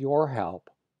 with your help,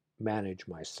 manage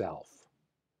myself.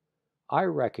 I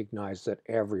recognize that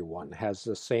everyone has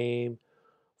the same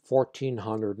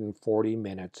 1,440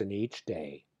 minutes in each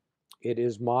day. It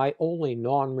is my only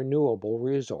non-renewable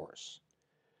resource.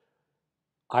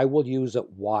 I will use it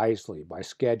wisely by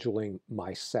scheduling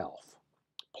myself.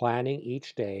 Planning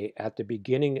each day at the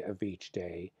beginning of each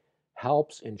day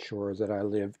helps ensure that I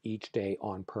live each day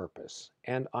on purpose,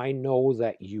 and I know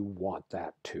that you want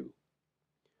that too.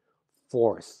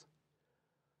 Fourth,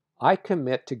 I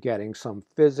commit to getting some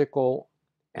physical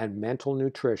and mental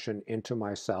nutrition into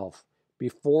myself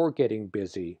before getting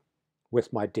busy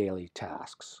with my daily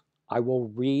tasks. I will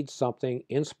read something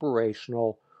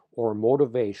inspirational or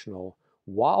motivational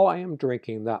while I am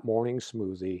drinking that morning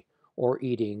smoothie or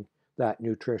eating that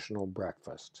nutritional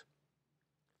breakfast.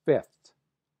 Fifth,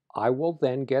 I will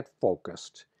then get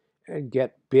focused and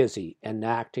get busy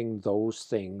enacting those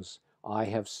things I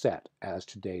have set as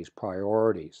today's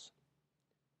priorities.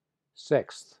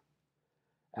 Sixth,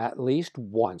 at least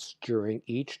once during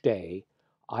each day,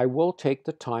 I will take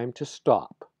the time to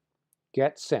stop,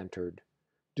 get centered,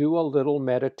 do a little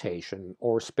meditation,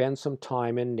 or spend some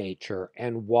time in nature,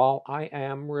 and while I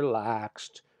am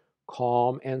relaxed,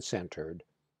 calm, and centered,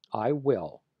 I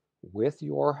will, with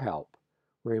your help,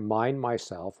 remind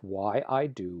myself why I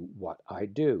do what I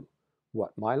do,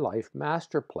 what my life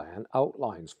master plan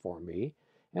outlines for me,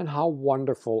 and how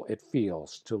wonderful it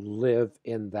feels to live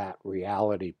in that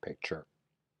reality picture.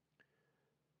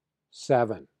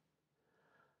 7.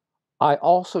 I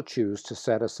also choose to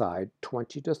set aside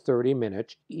 20 to 30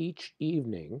 minutes each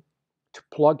evening to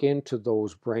plug into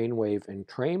those brainwave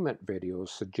entrainment videos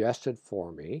suggested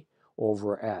for me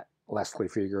over at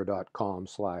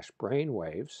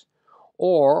lesliefeger.com/brainwaves,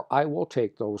 or I will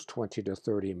take those 20 to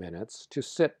 30 minutes to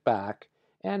sit back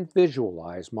and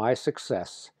visualize my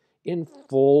success in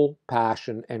full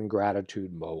passion and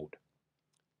gratitude mode.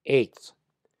 8th,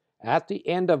 at the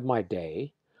end of my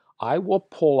day, I will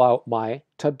pull out my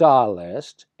ta-da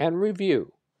list and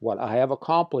review what I have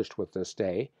accomplished with this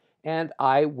day, and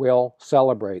I will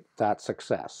celebrate that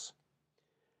success.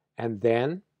 And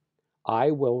then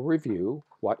I will review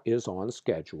what is on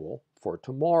schedule for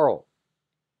tomorrow.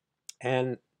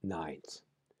 And 9th,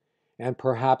 and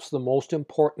perhaps the most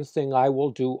important thing I will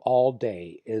do all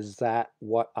day is that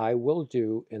what I will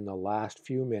do in the last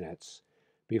few minutes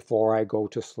before I go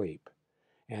to sleep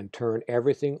and turn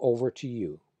everything over to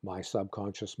you, my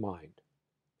subconscious mind.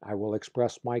 I will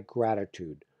express my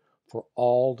gratitude for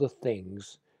all the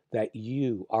things that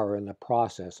you are in the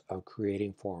process of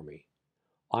creating for me.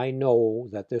 I know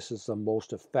that this is the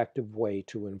most effective way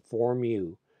to inform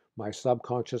you, my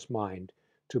subconscious mind,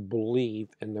 to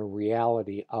believe in the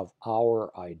reality of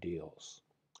our ideals.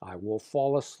 I will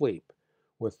fall asleep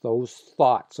with those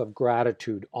thoughts of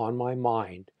gratitude on my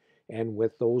mind and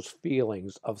with those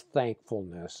feelings of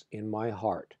thankfulness in my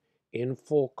heart, in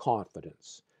full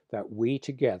confidence that we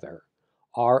together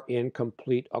are in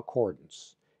complete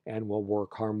accordance and will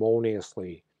work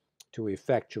harmoniously to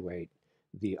effectuate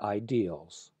the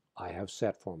ideals I have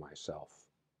set for myself.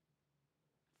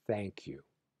 Thank you.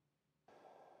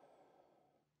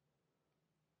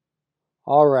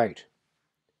 All right,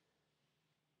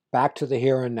 back to the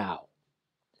here and now.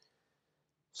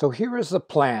 So here is the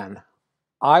plan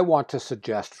I want to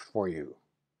suggest for you.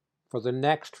 For the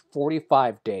next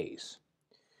 45 days,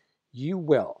 you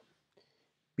will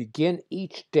begin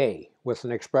each day with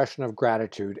an expression of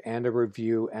gratitude and a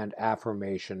review and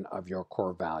affirmation of your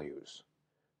core values.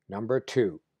 Number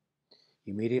 2,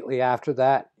 immediately after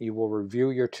that, you will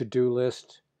review your to-do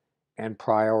list and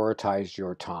prioritize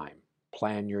your time.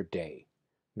 Plan your day.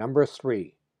 Number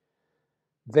 3,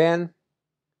 then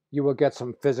you will get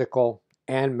some physical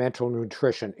and mental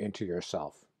nutrition into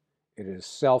yourself. It is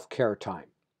self-care time.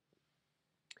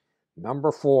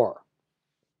 Number 4,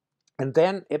 and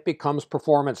then it becomes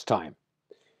performance time.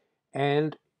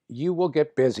 And you will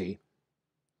get busy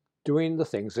doing the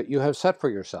things that you have set for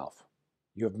yourself.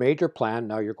 You have made your plan,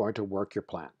 now you're going to work your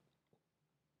plan.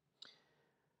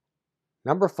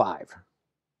 Number 5,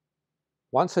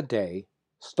 once a day,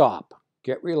 stop,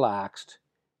 get relaxed,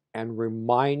 and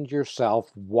remind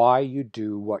yourself why you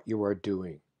do what you are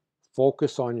doing.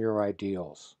 Focus on your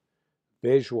ideals.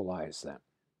 Visualize them.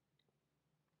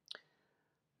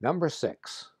 Number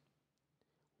 6,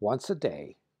 once a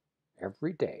day,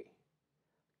 every day,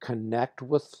 connect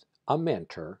with a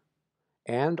mentor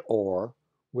and or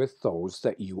with those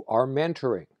that you are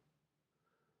mentoring.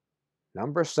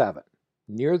 Number 7,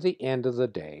 near the end of the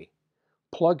day,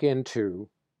 plug into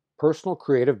personal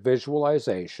creative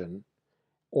visualization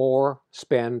or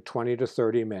spend 20 to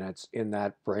 30 minutes in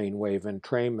that brainwave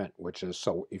entrainment, which is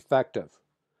so effective.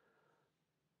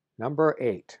 Number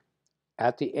 8,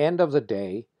 at the end of the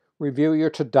day, review your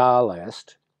to-do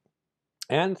list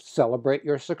and celebrate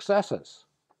your successes.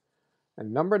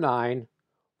 And number 9,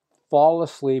 fall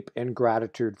asleep in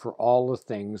gratitude for all the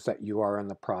things that you are in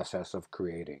the process of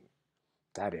creating.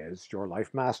 That is your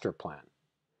life master plan.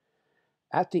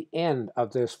 At the end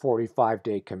of this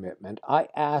 45-day commitment, I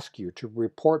ask you to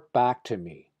report back to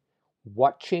me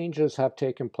what changes have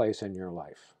taken place in your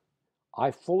life.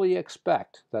 I fully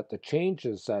expect that the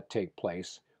changes that take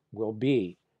place will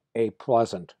be a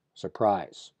pleasant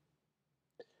surprise.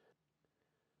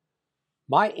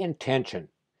 My intention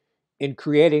in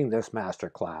creating this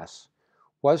masterclass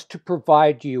was to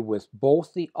provide you with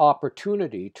both the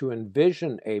opportunity to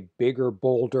envision a bigger,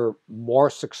 bolder,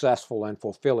 more successful and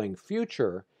fulfilling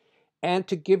future, and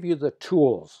to give you the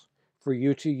tools for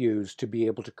you to use to be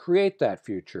able to create that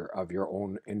future of your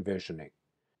own envisioning.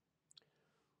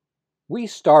 We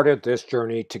started this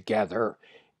journey together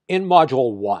in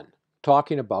Module 1,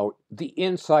 talking about the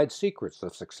inside secrets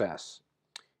of success.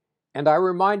 And I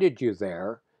reminded you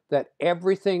there that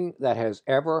everything that has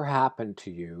ever happened to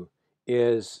you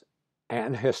is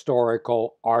an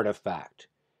historical artifact,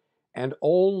 and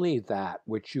only that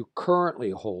which you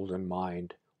currently hold in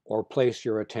mind or place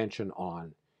your attention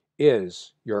on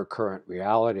is your current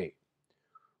reality.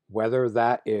 Whether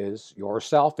that is your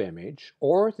self-image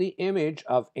or the image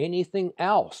of anything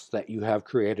else that you have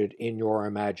created in your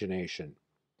imagination.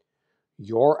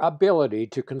 Your ability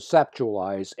to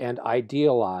conceptualize and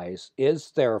idealize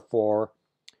is therefore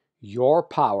your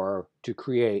power to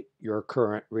create your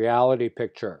current reality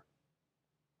picture.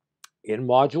 In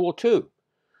Module 2,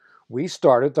 we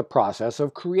started the process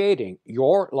of creating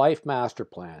your life master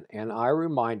plan, and I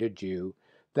reminded you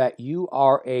that you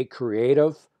are a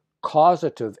creative,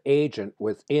 causative agent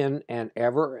within an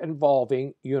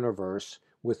ever-evolving universe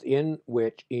within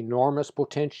which enormous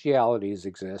potentialities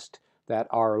exist that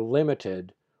are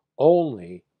limited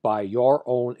only by your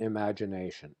own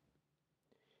imagination.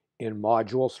 In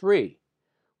Module 3,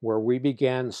 where we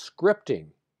began scripting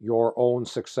your own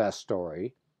success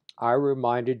story, I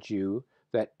reminded you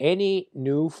that any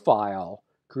new file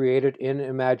created in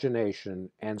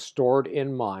imagination and stored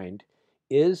in mind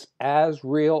is as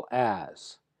real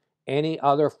as any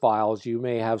other files you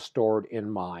may have stored in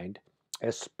mind,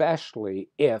 especially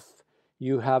if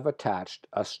you have attached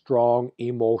a strong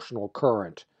emotional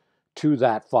current to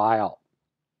that file.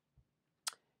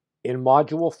 In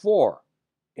Module 4,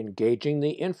 Engaging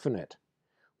the Infinite,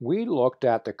 we looked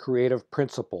at the creative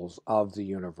principles of the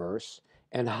universe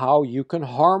and how you can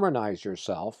harmonize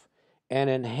yourself and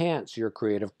enhance your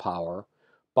creative power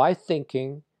by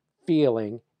thinking,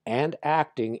 feeling, and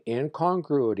acting in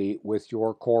congruity with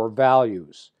your core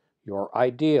values, your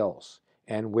ideals,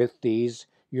 and with these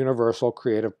universal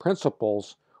creative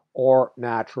principles or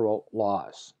natural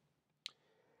laws.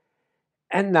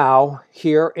 And now,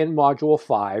 here in Module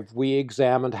 5, we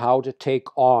examined how to take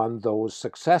on those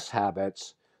success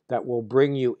habits that will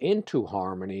bring you into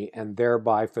harmony and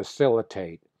thereby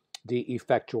facilitate the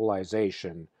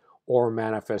effectualization or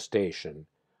manifestation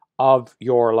of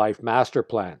your life master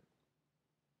plan.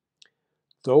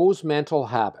 Those mental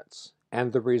habits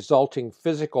and the resulting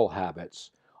physical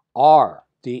habits are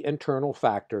the internal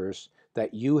factors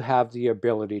that you have the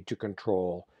ability to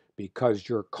control because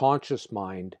your conscious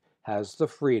mind has the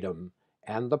freedom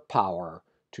and the power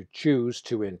to choose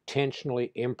to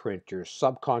intentionally imprint your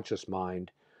subconscious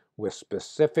mind with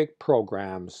specific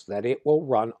programs that it will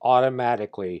run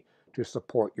automatically to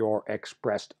support your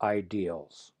expressed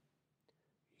ideals.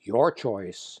 Your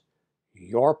choice,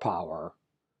 your power.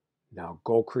 Now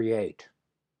go create.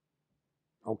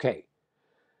 Okay,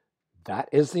 that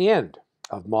is the end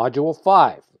of Module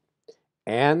 5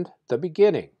 and the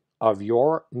beginning of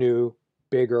your new,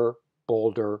 bigger,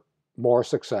 bolder, more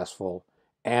successful,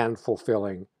 and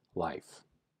fulfilling life.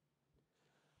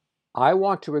 I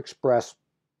want to express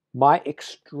my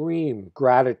extreme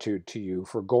gratitude to you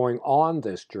for going on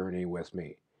this journey with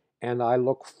me, and I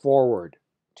look forward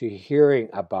to hearing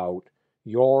about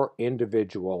your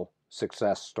individual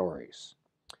success stories.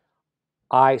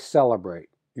 I celebrate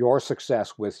your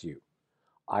success with you.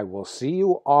 I will see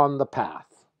you on the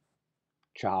path.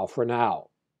 Ciao for now.